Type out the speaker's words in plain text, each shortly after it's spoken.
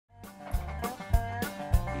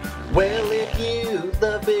Well, if you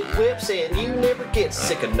love big whips and you never get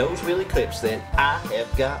sick of nose wheelie clips, then I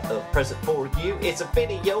have got a present for you. It's a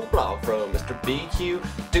video blog from Mr. BQ.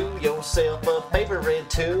 Do yourself a favor and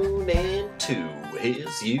tune into his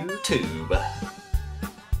YouTube.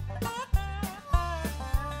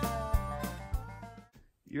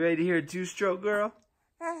 You ready to hear a two-stroke, girl?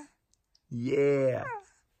 Yeah.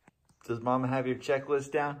 Does Mama have your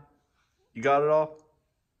checklist down? You got it all?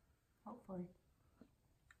 Hopefully.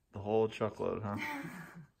 The whole truckload, huh?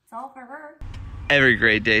 It's all for her. Every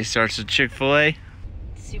great day starts with Chick-fil-A.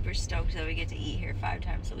 Super stoked that we get to eat here 5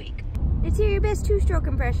 times a week. Let's hear your best two-stroke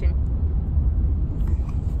impression.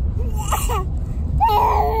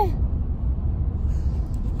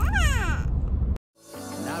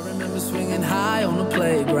 And I remember swinging high on the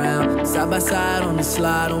playground, side by side on the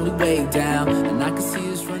slide, only way down, and I could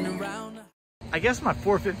see us running around. I guess my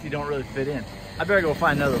 450 don't really fit in. I better go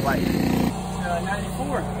find another bike.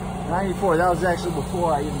 94. 94, that was actually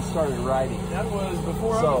before I even started riding. That was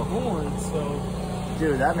before I was born, so.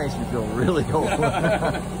 Dude, that makes me feel really old.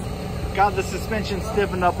 Got the suspension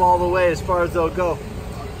stiffened up all the way as far as they'll go.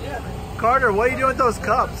 Yeah. Carter, what are you doing with those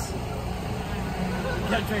cups?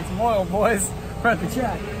 Gotta drink some oil, boys. We're at the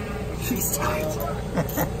track. She's tight.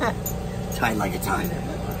 Tight like a tie.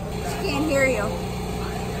 She can't hear you.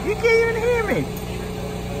 You can't even hear me.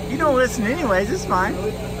 You don't listen anyways, it's fine.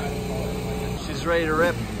 She's ready to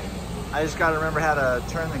rip. I just gotta remember how to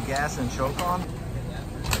turn the gas and choke on.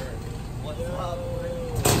 What's up?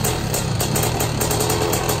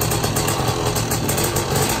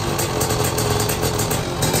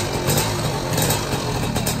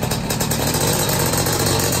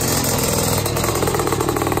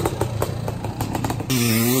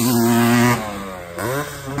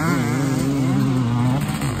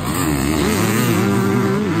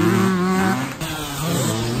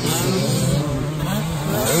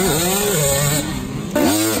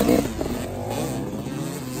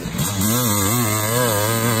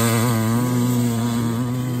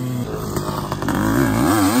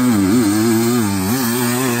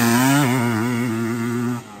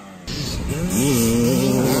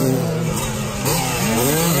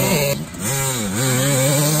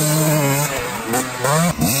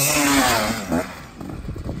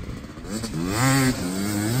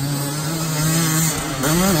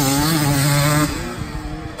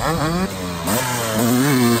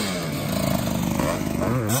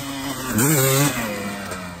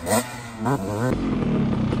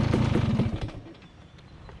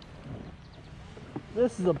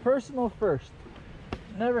 This is a personal first.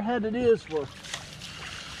 Never had to do this before.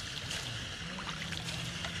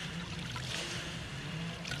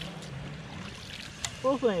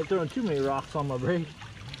 Hopefully I ain't throwing too many rocks on my brake.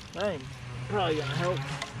 That ain't probably gonna help.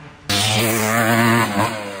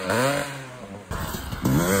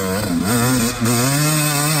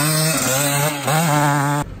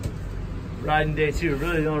 Riding day 2.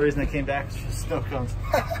 Really the only reason I came back was for snow cones.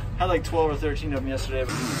 Had like 12 or 13 of them yesterday.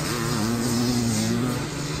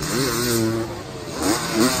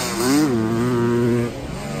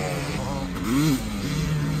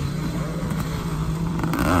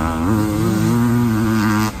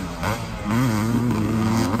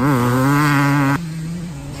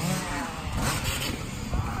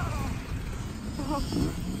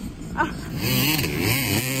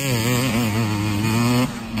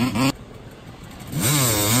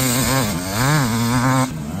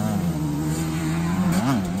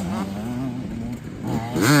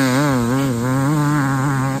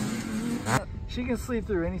 She can sleep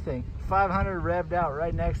through anything. 500 revved out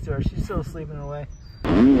right next to her. She's still sleeping away.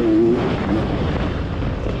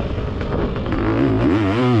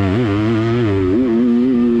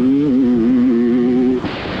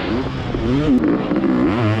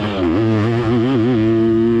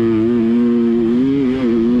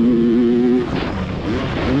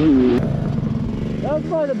 That's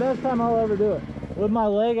probably the best time I'll ever do it. With my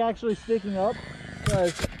leg actually sticking up,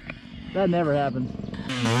 because that never happens.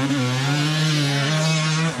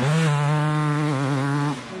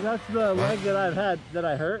 That's the leg that I've had, that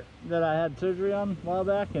I had surgery on a while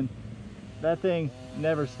back, and that thing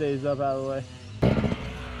never stays up out of the way.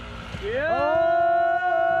 Yeah!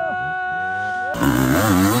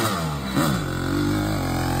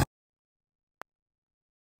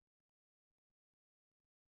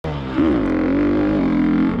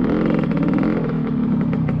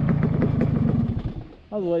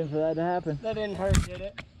 I was waiting for that to happen. That didn't hurt, did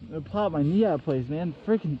it? It popped my knee out of place, man.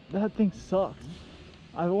 Freaking, that thing sucks.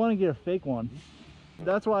 I want to get a fake one.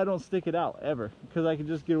 That's why I don't stick it out ever, because I can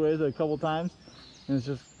just get away with it a couple times and it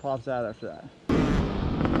just pops out after that.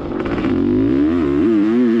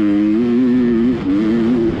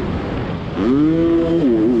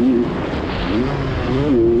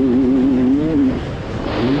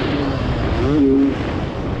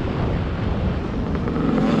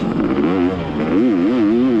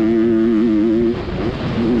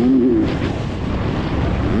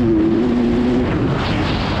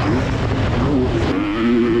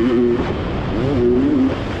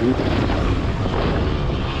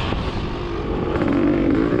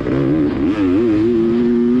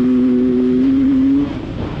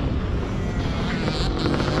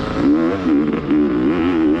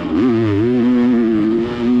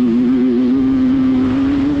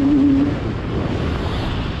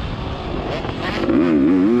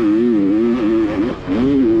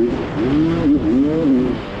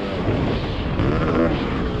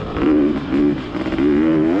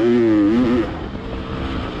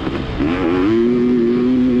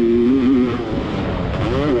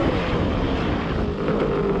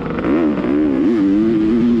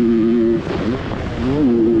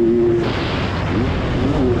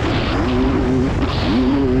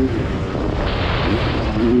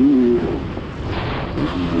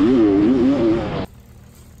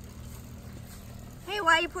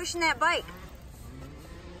 pushing that bike?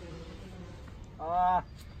 I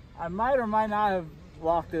might or might not have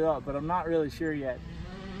locked it up, but I'm not really sure yet.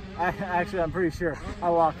 Actually, I'm pretty sure I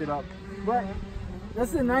locked it up. But this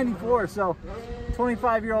is a 94, so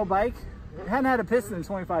 25-year-old bike. It hadn't had a piston in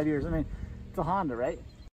 25 years. I mean, it's a Honda, right?